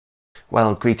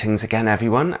Well, greetings again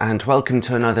everyone, and welcome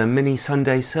to another mini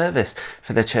Sunday service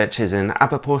for the churches in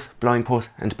Aberporth, Blindporth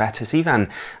and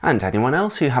Bettws-Ifan, and anyone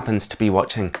else who happens to be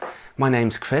watching. My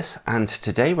name's Chris, and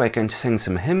today we're going to sing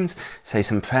some hymns, say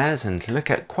some prayers and look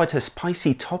at quite a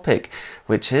spicy topic,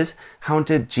 which is how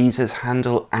did Jesus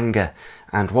handle anger,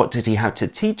 and what did he have to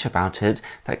teach about it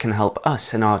that can help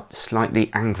us in our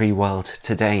slightly angry world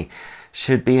today.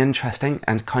 Should be interesting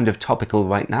and kind of topical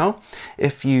right now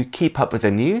if you keep up with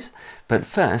the news. But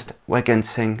first we're going to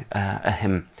sing a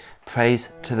hymn, Praise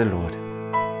to the Lord.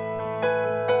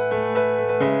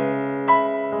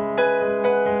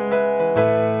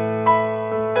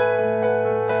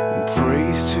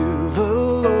 Praise to the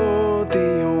Lord,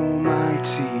 the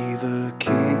Almighty, the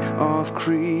King of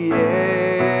creation.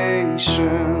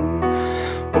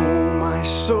 Oh, my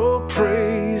soul,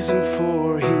 praise him,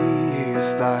 for he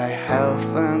is thy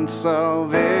health and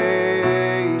salvation.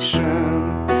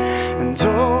 And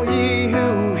all ye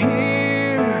who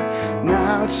hear,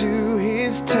 now to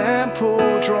his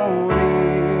temple draw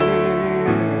near.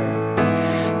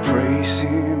 Praise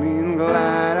him in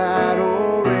glad adoration.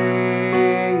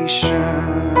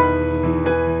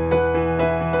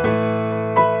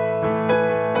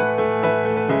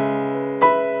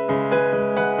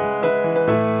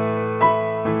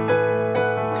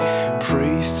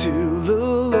 Praise to the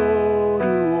Lord,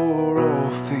 who o'er all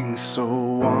things so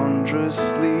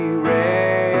wondrously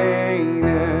reigneth,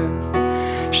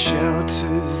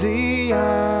 shelters thee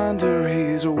under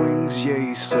his wings,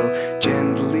 yea, so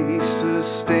gently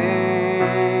sustaineth.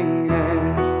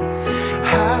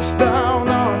 Hast thou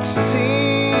not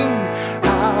seen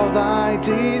how thy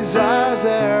desires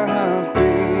there have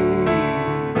been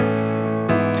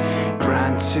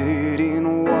granted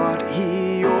in what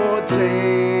he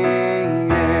ordained?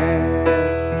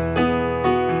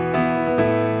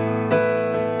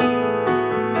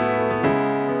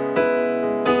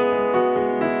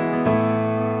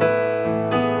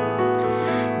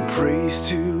 Praise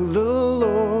to the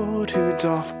Lord, who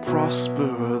doth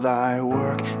prosper thy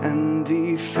work and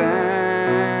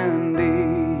defend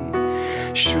thee.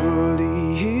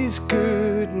 Surely his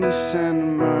goodness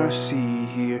and mercy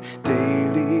here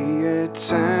daily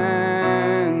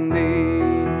attend thee.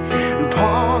 And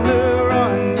ponder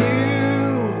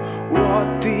anew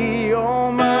what the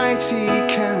Almighty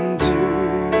can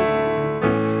do,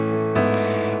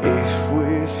 if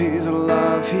with his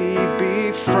love he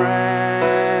befriend.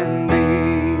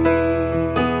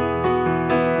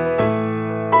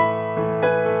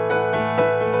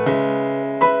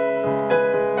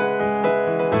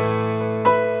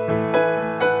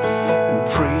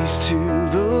 Praise to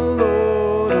the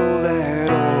Lord, oh, let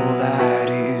all that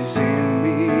is in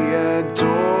me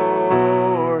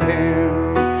adore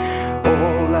him.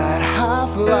 All that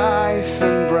have life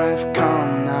and breath,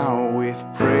 come now with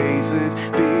praises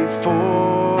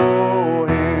before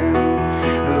him.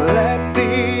 Let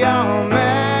the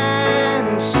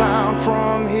Amen sound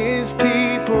from his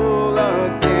people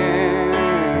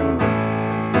again.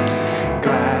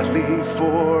 Gladly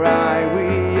for I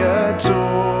we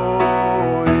adore.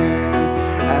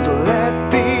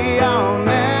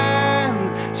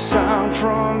 Sound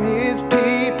from his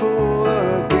people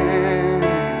again.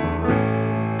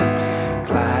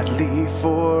 Gladly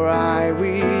for I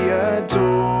we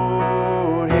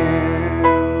adore him.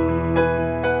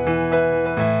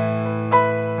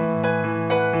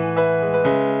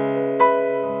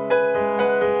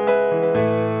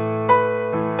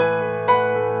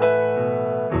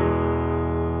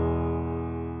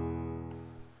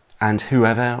 And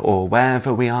whoever or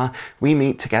wherever we are, we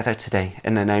meet together today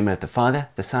in the name of the Father,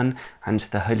 the Son, and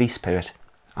the Holy Spirit.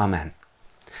 Amen.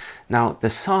 Now, the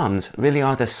Psalms really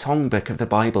are the songbook of the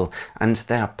Bible, and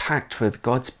they are packed with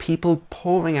God's people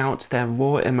pouring out their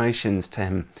raw emotions to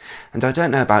him. And I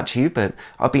don't know about you, but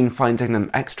I've been finding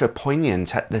them extra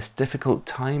poignant at this difficult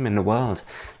time in the world.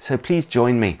 So please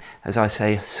join me as I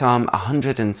say Psalm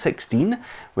 116,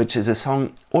 which is a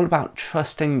song all about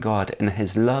trusting God in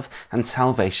his love and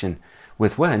salvation,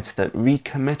 with words that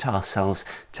recommit ourselves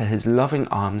to his loving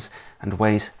arms and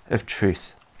ways of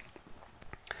truth.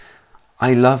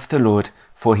 I love the Lord,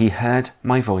 for he heard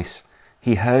my voice.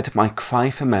 He heard my cry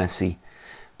for mercy.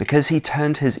 Because he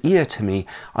turned his ear to me,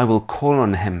 I will call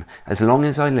on him as long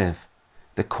as I live.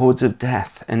 The cords of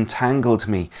death entangled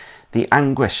me. The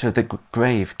anguish of the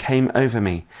grave came over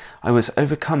me. I was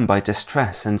overcome by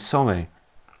distress and sorrow.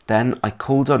 Then I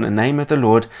called on the name of the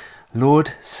Lord.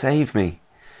 Lord, save me.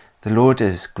 The Lord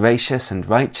is gracious and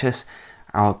righteous.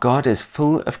 Our God is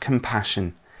full of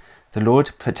compassion. The Lord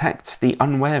protects the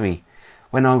unwary.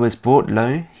 When I was brought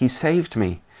low, he saved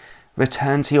me.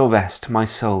 Return to your rest, my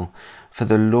soul. for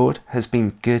the Lord has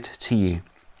been good to you.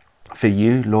 For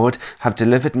you, Lord, have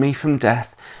delivered me from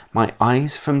death, my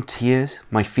eyes from tears,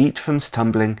 my feet from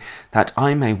stumbling, that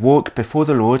I may walk before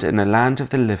the Lord in the land of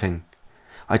the living.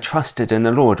 I trusted in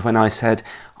the Lord when I said,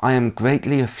 I am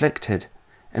greatly afflicted.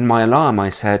 In my alarm I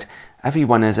said,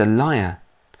 everyone is a liar.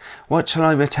 What shall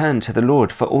I return to the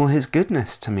Lord for all his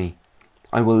goodness to me?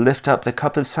 I will lift up the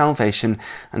cup of salvation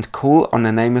and call on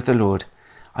the name of the Lord.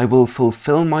 I will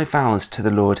fulfill my vows to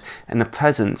the Lord in the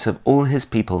presence of all his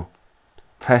people.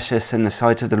 Precious in the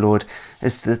sight of the Lord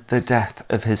is the death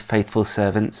of his faithful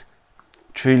servants.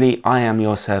 Truly I am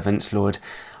your servant, Lord.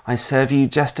 I serve you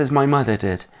just as my mother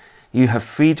did. You have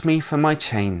freed me from my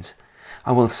chains.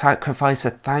 I will sacrifice a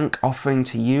thank offering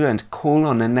to you and call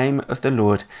on the name of the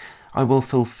Lord. I will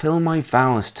fulfill my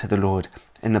vows to the Lord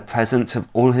in the presence of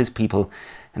all his people,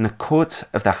 in the courts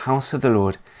of the house of the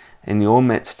Lord, in your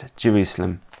midst,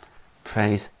 Jerusalem.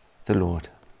 Praise the Lord.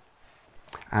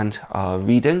 And our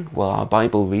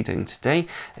Bible reading today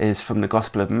is from the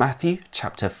Gospel of Matthew,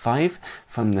 chapter 5,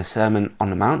 from the Sermon on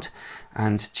the Mount.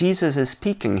 And Jesus is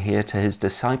speaking here to his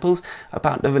disciples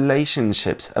about their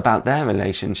relationships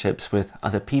with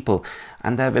other people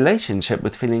and their relationship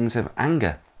with feelings of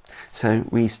anger. So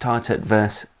we start at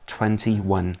verse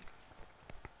 21.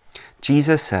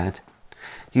 Jesus said,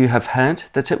 You have heard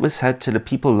that it was said to the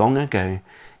people long ago,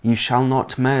 You shall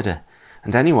not murder,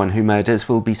 and anyone who murders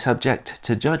will be subject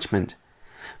to judgment.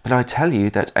 But I tell you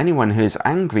that anyone who is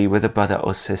angry with a brother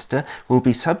or sister will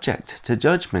be subject to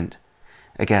judgment.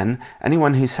 Again,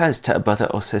 anyone who says to a brother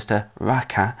or sister,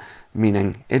 Raka,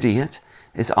 meaning idiot,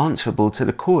 is answerable to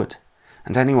the court,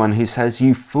 and anyone who says,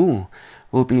 You fool,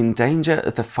 will be in danger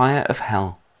of the fire of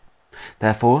hell.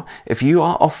 Therefore, if you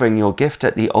are offering your gift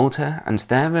at the altar, and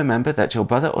there remember that your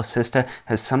brother or sister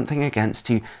has something against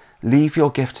you, leave your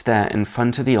gift there in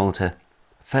front of the altar.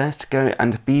 First go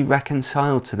and be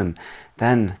reconciled to them,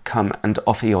 then come and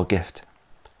offer your gift.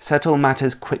 Settle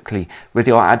matters quickly with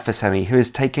your adversary who is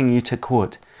taking you to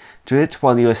court. Do it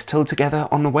while you are still together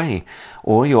on the way,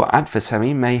 or your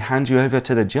adversary may hand you over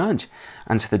to the judge,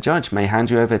 and the judge may hand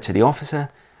you over to the officer,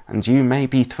 and you may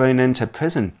be thrown into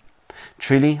prison.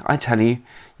 Truly, I tell you,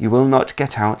 you will not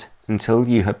get out until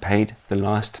you have paid the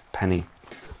last penny.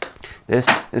 This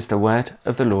is the word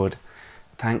of the Lord.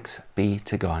 Thanks be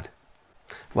to God.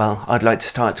 Well, I'd like to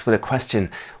start with a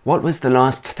question. What was the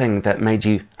last thing that made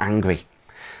you angry?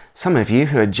 Some of you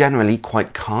who are generally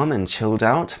quite calm and chilled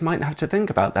out might have to think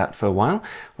about that for a while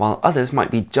others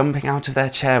might be jumping out of their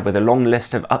chair with a long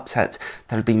list of upsets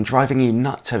that have been driving you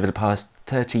nuts over the past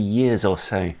 30 years or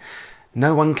so.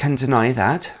 No one can deny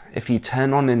that. If you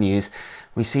turn on the news,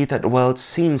 we see that the world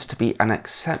seems to be an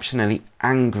exceptionally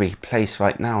angry place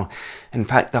right now. In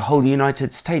fact, the whole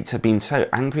United States have been so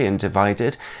angry and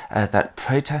divided that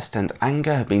protest and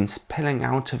anger have been spilling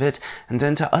out of it and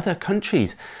into other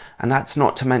countries. And that's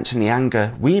not to mention the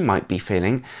anger we might be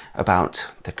feeling about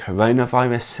the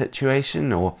coronavirus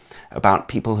situation, or about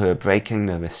people who are breaking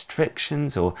the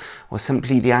restrictions, or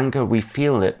simply the anger we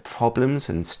feel at problems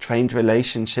and strained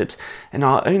relationships in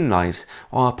our own lives,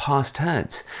 or our past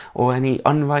hurts, or any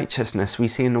unrighteousness we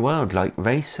see in the world like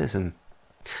racism.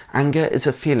 Anger is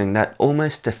a feeling that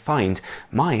almost defined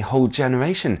my whole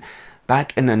generation.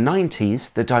 Back in the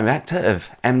 90s, the director of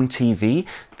MTV,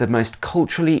 the most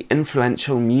culturally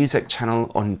influential music channel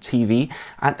on TV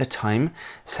at the time,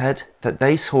 said that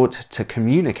they sought to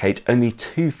communicate only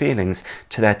two feelings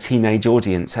to their teenage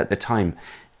audience at the time: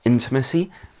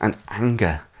 intimacy and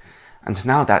anger. And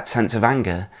now that sense of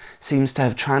anger seems to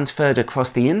have transferred across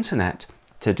the internet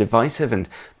to divisive and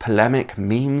polemic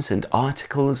memes and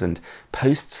articles and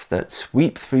posts that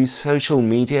sweep through social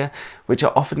media, which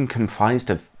are often comprised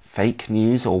of fake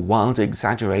news or wild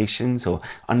exaggerations or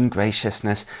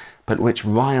ungraciousness, but which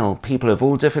rile people of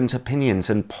all different opinions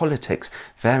and politics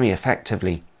very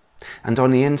effectively. And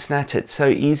on the internet, it's so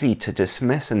easy to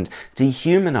dismiss and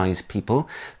dehumanize people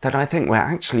that I think we're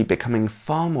actually becoming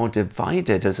far more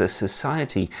divided as a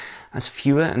society, as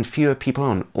fewer and fewer people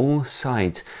on all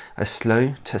sides are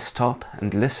slow to stop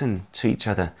and listen to each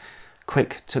other,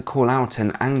 quick to call out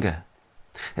in anger.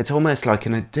 It's almost like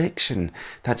an addiction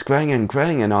that's growing and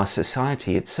growing in our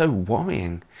society. It's so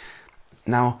worrying.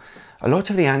 Now, a lot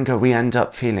of the anger we end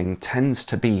up feeling tends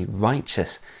to be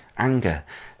righteous anger.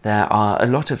 There are a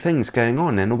lot of things going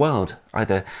on in the world,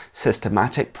 either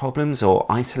systematic problems or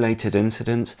isolated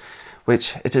incidents,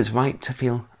 which it is right to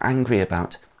feel angry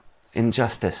about.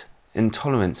 Injustice,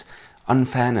 intolerance,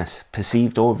 unfairness,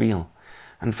 perceived or real.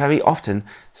 And very often,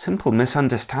 simple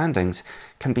misunderstandings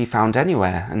can be found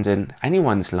anywhere and in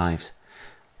anyone's lives.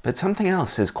 But something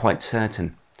else is quite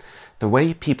certain. The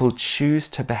way people choose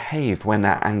to behave when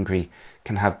they're angry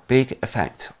can have big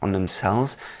effects on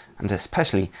themselves and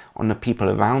especially on the people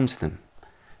around them.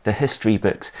 The history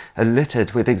books are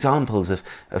littered with examples of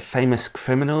famous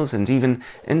criminals and even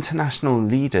international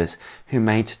leaders who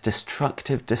made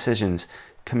destructive decisions,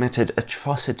 committed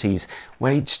atrocities,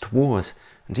 waged wars,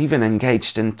 and even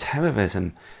engaged in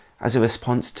terrorism as a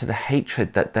response to the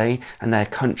hatred that they and their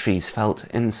countries felt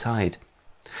inside.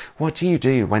 What do you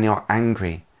do when you're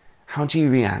angry? How do you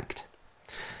react?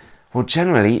 Well,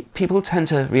 generally, people tend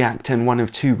to react in one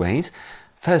of two ways.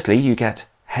 Firstly, you get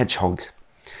hedgehogs.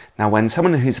 Now, when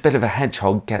someone who's a bit of a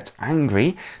hedgehog gets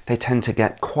angry, they tend to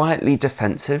get quietly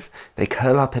defensive, they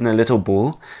curl up in a little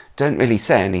ball, don't really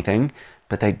say anything,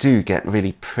 but they do get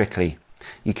really prickly.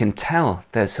 You can tell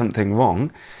there's something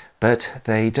wrong, but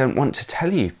they don't want to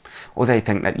tell you, or they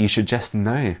think that you should just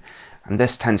know. And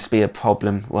this tends to be a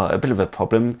problem, well, a bit of a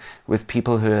problem with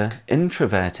people who are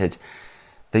introverted.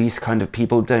 These kind of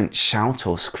people don't shout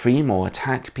or scream or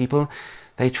attack people.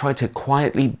 They try to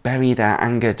quietly bury their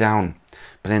anger down,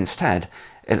 but instead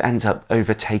it ends up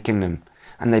overtaking them,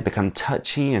 and they become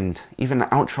touchy and even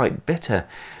outright bitter,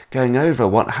 going over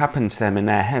what happened to them in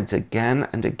their heads again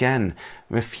and again,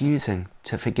 refusing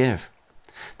to forgive.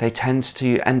 They tend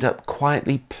to end up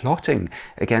quietly plotting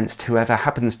against whoever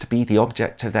happens to be the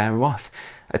object of their wrath,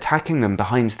 attacking them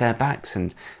behind their backs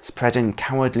and spreading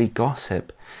cowardly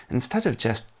gossip, instead of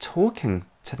just talking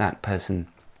to that person.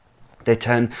 They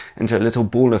turn into a little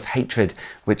ball of hatred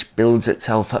which builds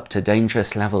itself up to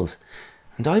dangerous levels.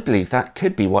 And I believe that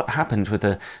could be what happened with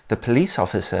the police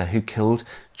officer who killed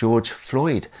George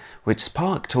Floyd, which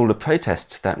sparked all the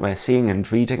protests that we're seeing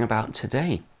and reading about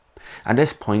today. At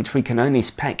this point, we can only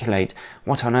speculate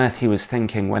what on earth he was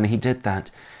thinking when he did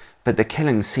that, but the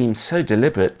killing seems so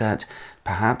deliberate that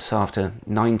perhaps after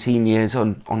 19 years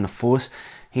on the force,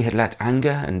 he had let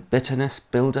anger and bitterness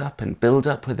build up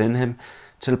within him,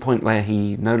 to the point where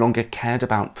he no longer cared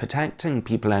about protecting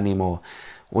people anymore,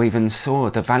 or even saw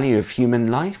the value of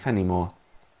human life anymore.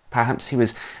 Perhaps he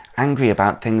was angry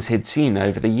about things he'd seen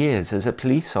over the years as a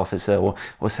police officer,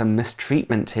 or some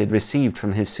mistreatment he'd received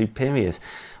from his superiors,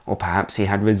 or perhaps he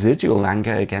had residual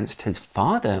anger against his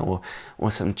father,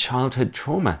 or some childhood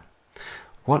trauma.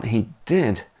 What he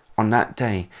did on that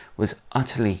day was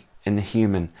utterly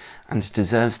inhuman and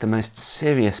deserves the most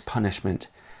serious punishment.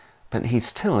 But he's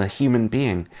still a human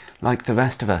being, like the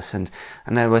rest of us, and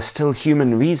there were still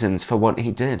human reasons for what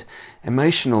he did,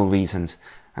 emotional reasons,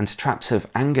 and traps of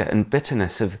anger and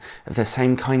bitterness of the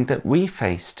same kind that we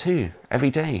face too, every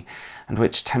day, and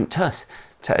which tempt us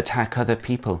to attack other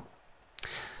people.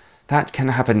 That can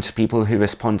happen to people who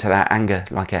respond to their anger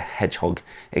like a hedgehog.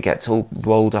 It gets all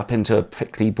rolled up into a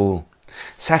prickly ball.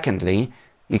 Secondly,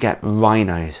 you get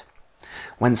rhinos.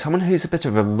 When someone who's a bit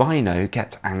of a rhino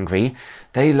gets angry,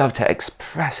 they love to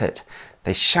express it.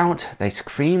 They shout, they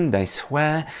scream, they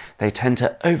swear, they tend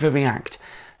to overreact.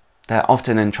 They're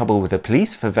often in trouble with the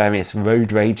police for various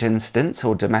road rage incidents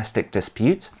or domestic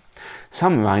disputes.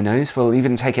 Some rhinos will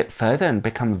even take it further and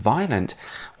become violent,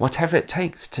 whatever it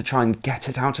takes to try and get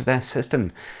it out of their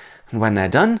system. And when they're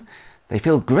done, they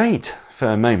feel great for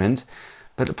a moment,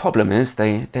 but the problem is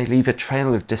they leave a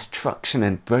trail of destruction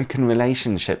and broken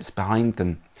relationships behind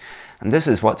them. And this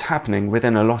is what's happening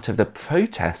within a lot of the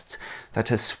protests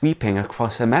that are sweeping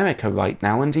across America right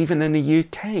now, and even in the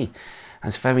UK,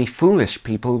 as very foolish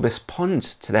people respond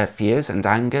to their fears and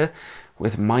anger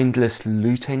with mindless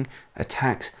looting,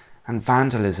 attacks and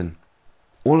vandalism.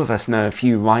 All of us know a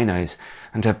few rhinos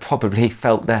and have probably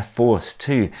felt their force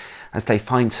too, as they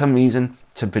find some reason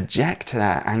to project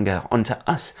their anger onto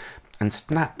us and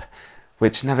snap,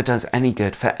 which never does any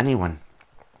good for anyone.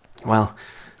 Well,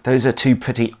 those are two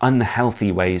pretty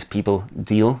unhealthy ways people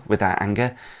deal with their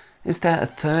anger. Is there a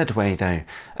third way though?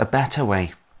 A better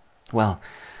way? Well,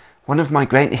 one of my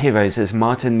great heroes is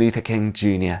Martin Luther King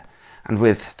Jr., and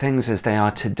with things as they are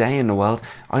today in the world,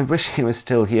 I wish he was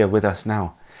still here with us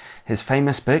now. His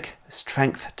famous book,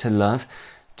 Strength to Love,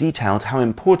 detailed how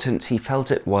important he felt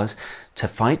it was to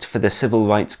fight for the civil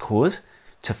rights cause,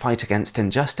 to fight against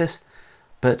injustice,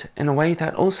 but in a way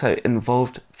that also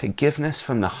involved forgiveness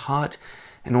from the heart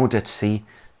in order to see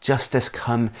justice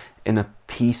come in a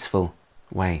peaceful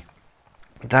way.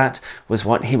 That was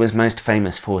what he was most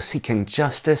famous for, seeking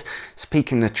justice,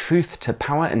 speaking the truth to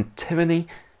power and tyranny,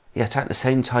 yet at the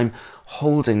same time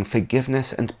holding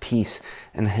forgiveness and peace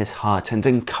in his heart and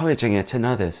encouraging it in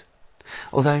others.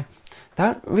 Although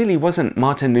that really wasn't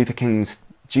Martin Luther King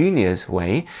Jr.'s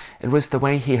way, it was the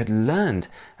way he had learned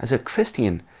as a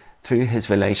Christian through his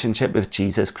relationship with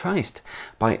Jesus Christ,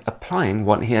 by applying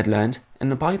what he had learned in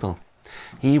the Bible.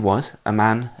 He was a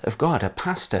man of God, a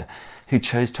pastor, who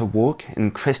chose to walk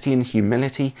in Christian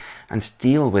humility and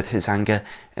deal with his anger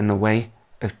in the way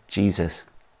of Jesus.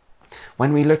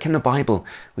 When we look in the Bible,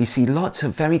 we see lots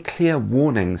of very clear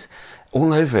warnings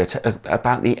all over it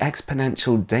about the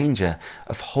exponential danger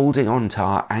of holding on to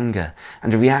our anger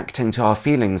and reacting to our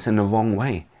feelings in the wrong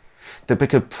way. The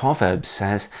book of Proverbs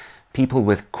says, people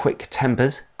with quick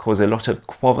tempers cause a lot of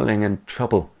quarreling and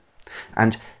trouble,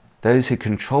 and those who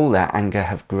control their anger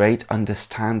have great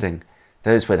understanding.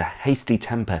 Those with a hasty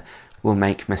temper will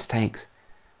make mistakes.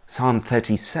 Psalm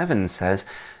 37 says,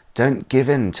 don't give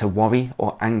in to worry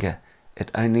or anger. It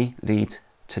only leads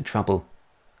to trouble.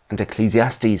 And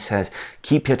Ecclesiastes says,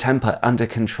 keep your temper under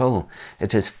control.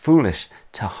 It is foolish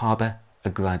to harbour a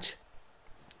grudge.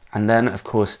 And then, of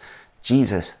course,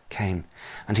 Jesus came,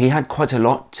 and he had quite a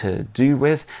lot to do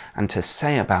with and to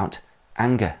say about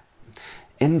anger.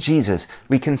 In Jesus,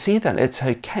 we can see that it's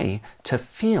okay to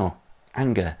feel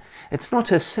anger. It's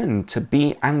not a sin to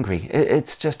be angry.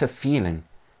 It's just a feeling.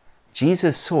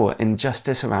 Jesus saw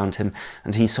injustice around him,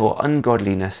 and he saw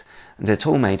ungodliness, and it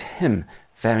all made him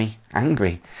very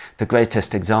angry. The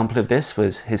greatest example of this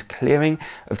was his clearing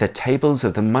of the tables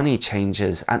of the money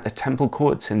changers at the temple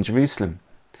courts in Jerusalem.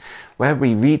 Where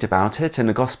we read about it in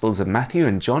the Gospels of Matthew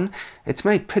and John, it's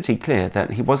made pretty clear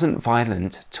that he wasn't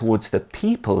violent towards the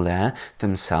people there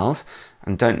themselves,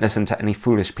 and don't listen to any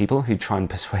foolish people who try and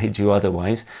persuade you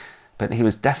otherwise, but he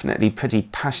was definitely pretty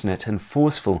passionate and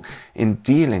forceful in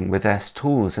dealing with their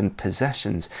stalls and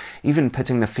possessions, even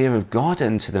putting the fear of God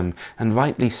into them, and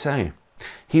rightly so.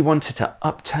 He wanted to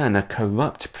upturn a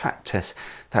corrupt practice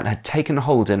that had taken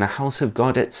hold in the house of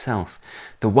God itself,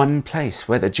 the one place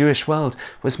where the Jewish world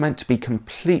was meant to be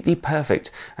completely perfect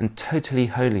and totally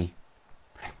holy.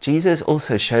 Jesus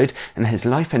also showed in his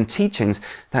life and teachings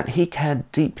that he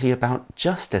cared deeply about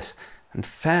justice and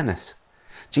fairness.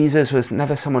 Jesus was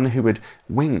never someone who would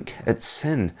wink at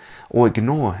sin or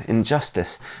ignore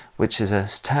injustice, which is a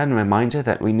stern reminder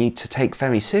that we need to take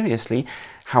very seriously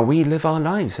how we live our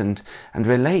lives and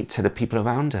relate to the people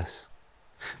around us.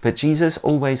 But Jesus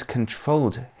always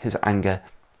controlled his anger,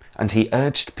 and he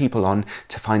urged people on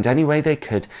to find any way they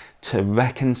could to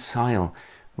reconcile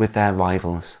with their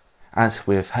rivals, as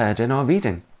we've heard in our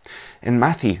reading. In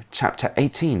Matthew chapter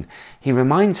 18, he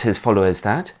reminds his followers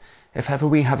that if ever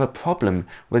we have a problem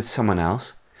with someone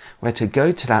else, we're to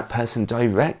go to that person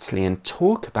directly and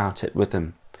talk about it with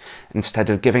them, instead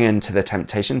of giving in to the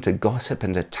temptation to gossip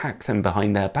and attack them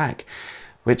behind their back,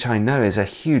 which I know is a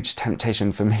huge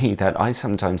temptation for me that I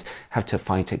sometimes have to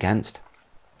fight against.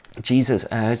 Jesus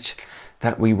urged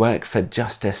that we work for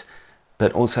justice,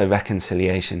 but also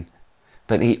reconciliation.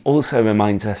 But he also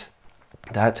reminds us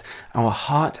that our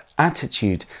heart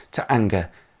attitude to anger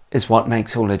is what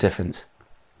makes all the difference.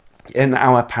 In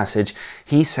our passage,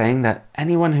 he's saying that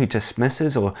anyone who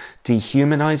dismisses or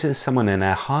dehumanizes someone in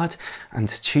their heart and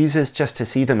chooses just to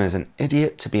see them as an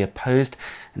idiot to be opposed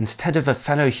instead of a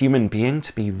fellow human being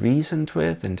to be reasoned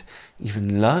with and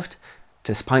even loved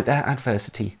despite their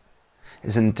adversity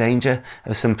is in danger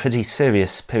of some pretty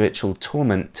serious spiritual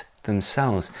torment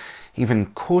themselves, even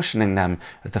cautioning them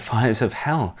of the fires of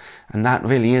hell, and that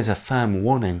really is a firm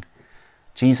warning.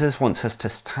 Jesus wants us to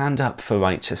stand up for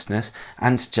righteousness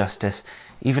and justice,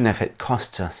 even if it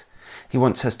costs us. He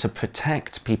wants us to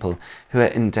protect people who are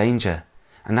in danger,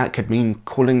 and that could mean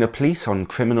calling the police on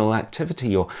criminal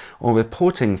activity or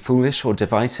reporting foolish or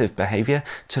divisive behaviour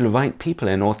to the right people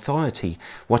in authority,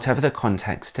 whatever the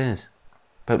context is.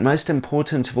 But most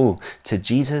important of all, to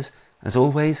Jesus, as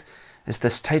always, is the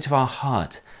state of our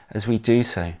heart as we do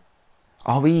so.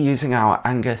 Are we using our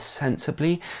anger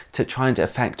sensibly to try and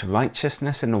effect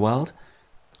righteousness in the world?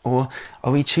 Or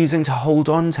are we choosing to hold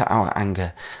on to our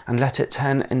anger and let it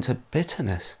turn into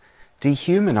bitterness,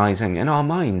 dehumanizing in our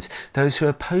minds those who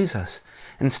oppose us,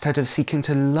 instead of seeking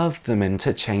to love them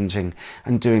into changing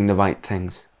and doing the right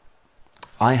things?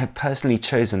 I have personally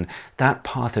chosen that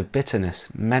path of bitterness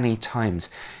many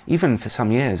times, even for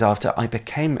some years after I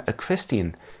became a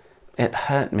Christian. It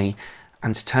hurt me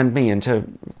and turned me into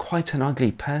quite an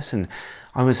ugly person.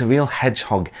 I was a real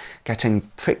hedgehog, getting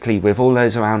prickly with all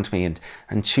those around me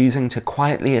and choosing to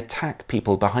quietly attack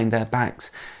people behind their backs,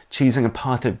 choosing a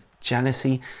path of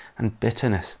jealousy and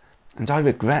bitterness. And I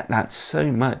regret that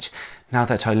so much now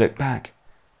that I look back.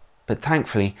 But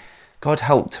thankfully, God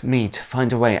helped me to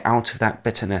find a way out of that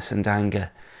bitterness and anger.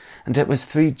 And it was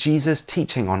through Jesus'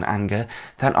 teaching on anger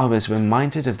that I was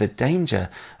reminded of the danger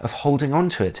of holding on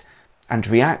to it and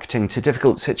reacting to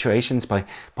difficult situations by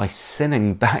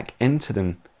sinning back into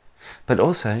them. But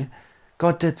also,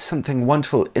 God did something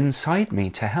wonderful inside me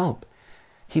to help.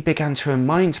 He began to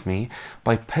remind me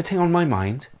by putting on my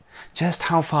mind just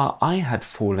how far I had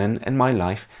fallen in my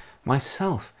life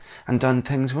myself and done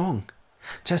things wrong.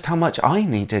 Just how much I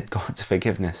needed God's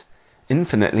forgiveness,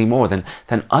 infinitely more than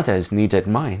others needed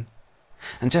mine.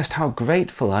 And just how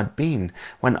grateful I'd been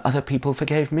when other people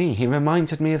forgave me. He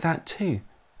reminded me of that too.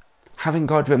 Having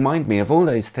God remind me of all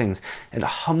those things, it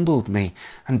humbled me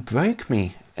and broke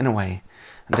me in a way,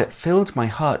 and it filled my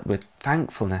heart with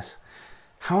thankfulness.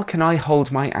 How can I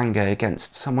hold my anger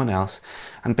against someone else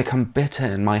and become bitter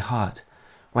in my heart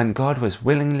when God was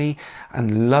willingly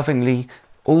and lovingly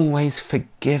always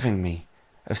forgiving me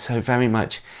of so very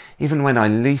much, even when I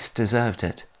least deserved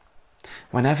it?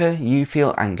 Whenever you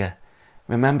feel anger,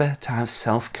 remember to have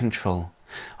self-control.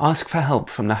 Ask for help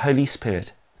from the Holy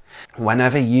Spirit.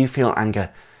 Whenever you feel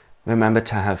anger, remember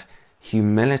to have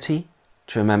humility,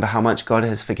 to remember how much God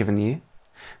has forgiven you.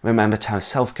 Remember to have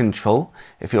self-control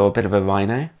if you're a bit of a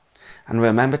rhino. And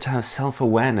remember to have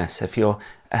self-awareness if you're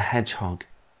a hedgehog.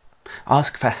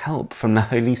 Ask for help from the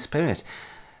Holy Spirit.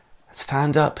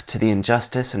 Stand up to the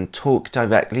injustice and talk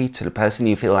directly to the person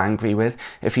you feel angry with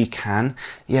if you can,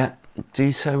 yet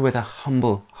do so with a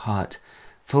humble heart,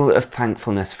 full of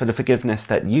thankfulness for the forgiveness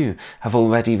that you have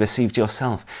already received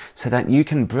yourself, so that you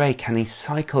can break any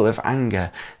cycle of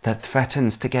anger that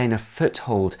threatens to gain a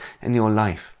foothold in your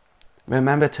life.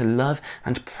 Remember to love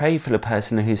and pray for the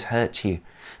person who's hurt you.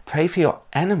 Pray for your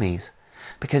enemies,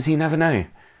 because you never know.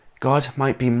 God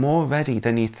might be more ready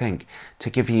than you think to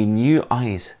give you new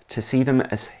eyes to see them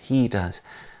as He does.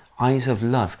 Eyes of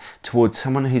love towards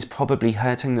someone who's probably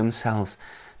hurting themselves.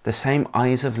 The same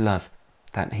eyes of love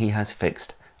that He has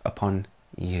fixed upon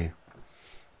you.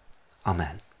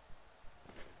 Amen.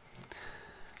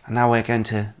 And now we're going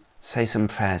to say some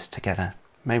prayers together.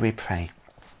 May we pray.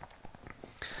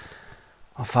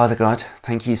 Oh, Father God,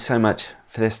 thank you so much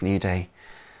for this new day.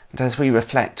 And as we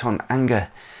reflect on anger,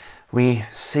 we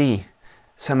see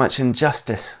so much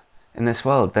injustice in this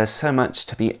world. There's so much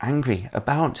to be angry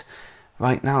about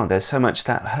right now. There's so much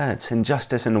that hurts.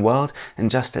 Injustice in the world,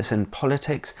 injustice in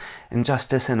politics,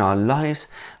 injustice in our lives,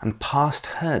 and past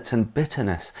hurts and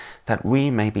bitterness that we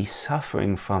may be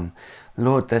suffering from.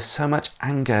 Lord, there's so much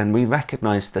anger, and we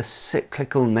recognize the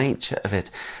cyclical nature of it,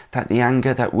 that the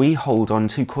anger that we hold on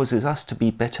to causes us to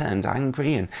be bitter and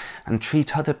angry and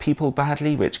treat other people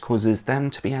badly, which causes them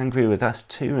to be angry with us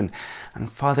too.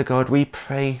 And Father God, we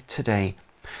pray today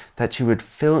that you would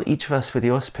fill each of us with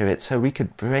your Spirit so we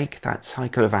could break that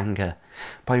cycle of anger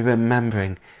by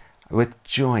remembering with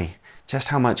joy just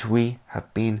how much we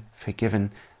have been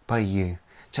forgiven by you,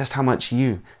 just how much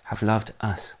you have loved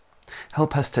us.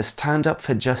 Help us to stand up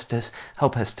for justice,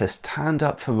 help us to stand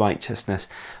up for righteousness,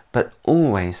 but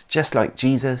always, just like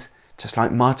Jesus, just like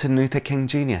Martin Luther King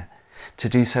Jr., to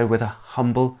do so with a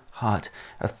humble heart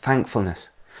of thankfulness,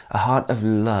 a heart of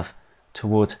love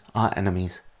towards our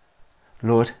enemies.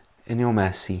 Lord, in your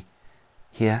mercy,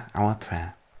 hear our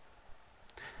prayer.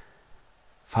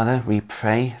 Father, we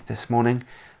pray this morning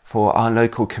for our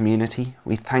local community.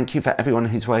 We thank you for everyone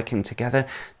who's working together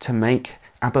to make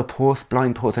Aberporth,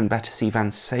 Blindporth and Battersea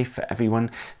Van safe for everyone.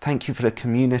 Thank you for the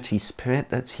community spirit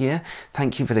that's here.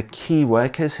 Thank you for the key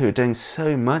workers who are doing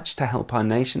so much to help our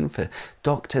nation, for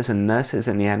doctors and nurses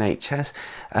in the NHS,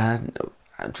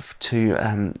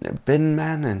 to bin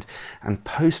men and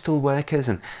postal workers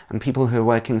and people who are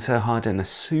working so hard in the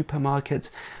supermarkets.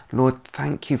 Lord,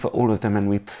 thank you for all of them, and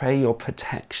we pray your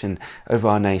protection over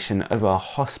our nation, over our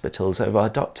hospitals, over our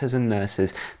doctors and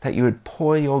nurses, that you would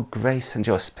pour your grace and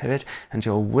your spirit and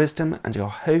your wisdom and your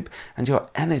hope and your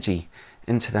energy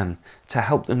into them to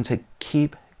help them to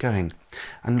keep going.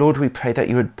 And Lord, we pray that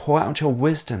you would pour out your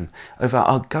wisdom over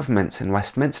our governments in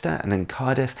Westminster and in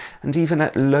Cardiff and even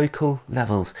at local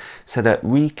levels, so that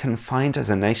we can find as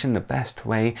a nation the best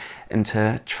way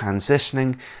into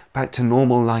transitioning back to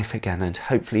normal life again, and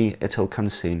hopefully it'll come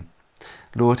soon.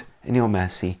 Lord, in your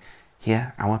mercy,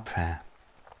 hear our prayer.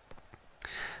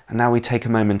 And now we take a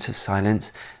moment of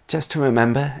silence just to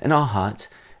remember in our hearts,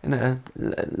 in a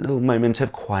little moment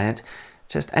of quiet,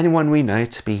 just anyone we know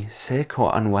to be sick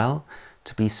or unwell,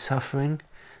 to be suffering,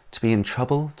 to be in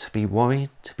trouble, to be worried,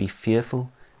 to be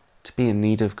fearful, to be in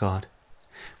need of God.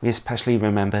 We especially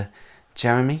remember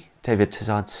Jeremy, David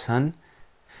Tizard's son,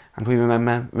 and we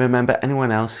remember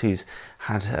anyone else who's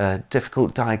had a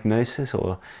difficult diagnosis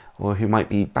or who might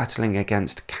be battling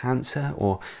against cancer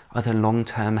or other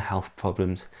long-term health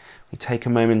problems. We take a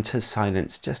moment of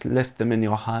silence, just lift them in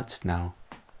your hearts now.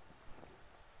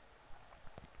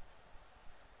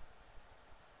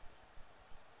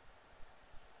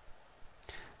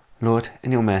 Lord,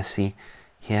 in your mercy,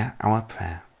 hear our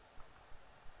prayer.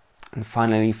 And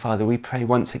finally, Father, we pray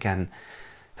once again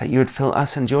that you would fill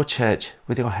us and your church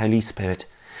with your Holy Spirit,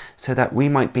 so that we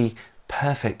might be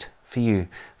perfect for you,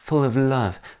 full of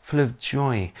love, full of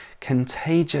joy,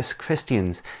 contagious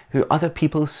Christians who other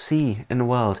people see in the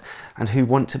world and who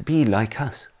want to be like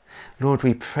us. Lord,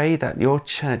 we pray that your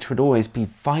church would always be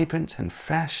vibrant and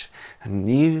fresh and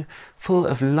new, full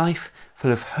of life,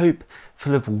 full of hope,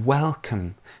 full of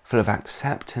welcome, full of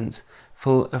acceptance,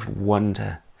 full of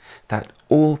wonder, that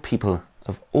all people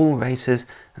of all races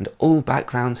and all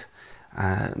backgrounds,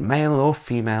 male or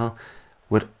female,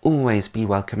 would always be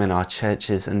welcome in our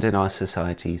churches and in our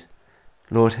societies.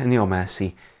 Lord, in your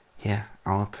mercy, hear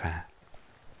our prayer.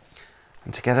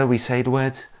 And together we say the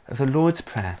words of the Lord's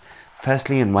Prayer,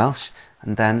 firstly in Welsh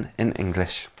and then in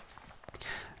English.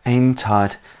 Ein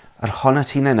tad, yr honno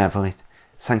ti'n enefoedd,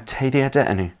 sancteiddia dy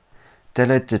enw,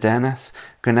 dylid dy denas,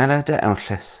 gwynela dy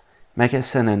ewllus,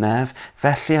 megis yn y nef,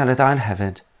 felly al y ddael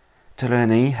hefyd.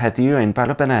 Dylwn ni heddiw ein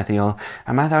balobyneddiol,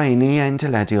 a meddai ni ein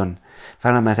dyledion,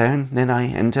 fel y meddewn ninnau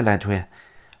ein dyledwyr,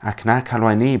 ac na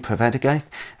calwai ni profedigaeth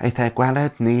eith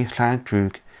gweled ni rhag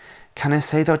drwg. Canis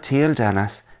eiddo tiel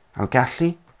denas, al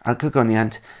gallu, al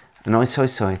gogoniant, yn oes.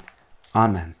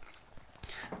 Amen.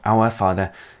 Our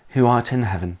Father, who art in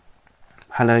heaven,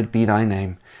 hallowed be thy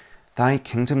name. Thy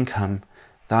kingdom come,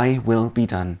 thy will be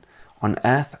done, on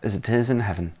earth as it is in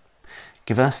heaven.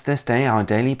 Give us this day our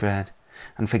daily bread,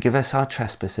 and forgive us our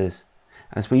trespasses,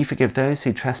 as we forgive those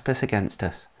who trespass against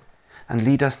us. And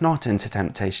lead us not into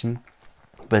temptation,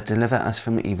 but deliver us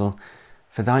from evil.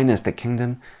 For thine is the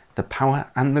kingdom, the power,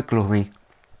 and the glory,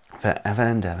 for ever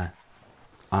and ever.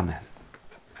 Amen.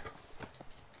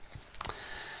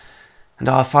 And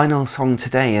our final song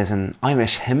today is an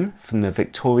Irish hymn from the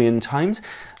Victorian times,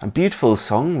 a beautiful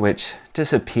song which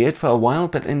disappeared for a while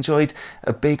but enjoyed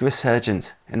a big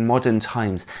resurgence in modern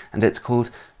times, and it's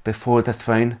called Before the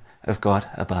Throne of God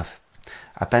Above.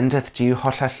 A bendith diw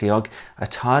hollall liog, a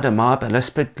tad a mab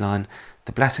ylysbryd glân,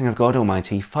 the blessing of God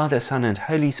Almighty, Father, Son and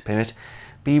Holy Spirit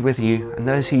be with you and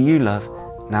those who you love,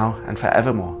 now and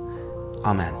forevermore.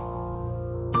 Amen.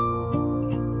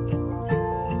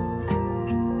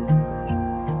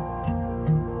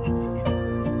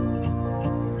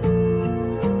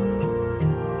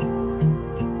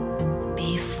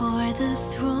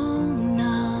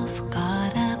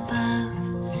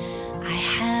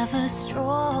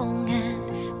 Strong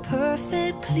and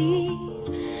perfect plea,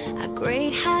 a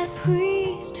great high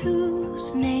priest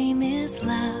whose name is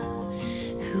love,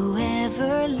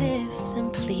 whoever lives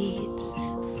and pleads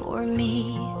for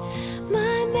me.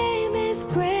 My name is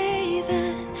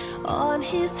graven on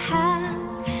his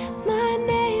hands, my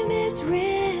name is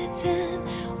written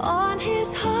on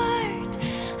his heart.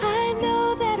 I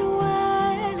know that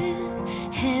while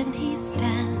in heaven he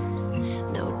stands,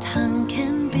 no tongue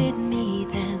can bid me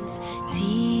thence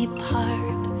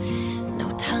depart. No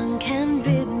tongue can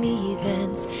bid me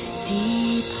thence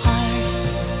depart.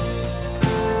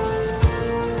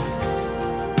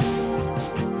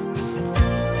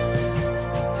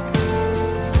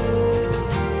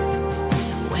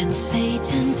 When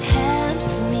Satan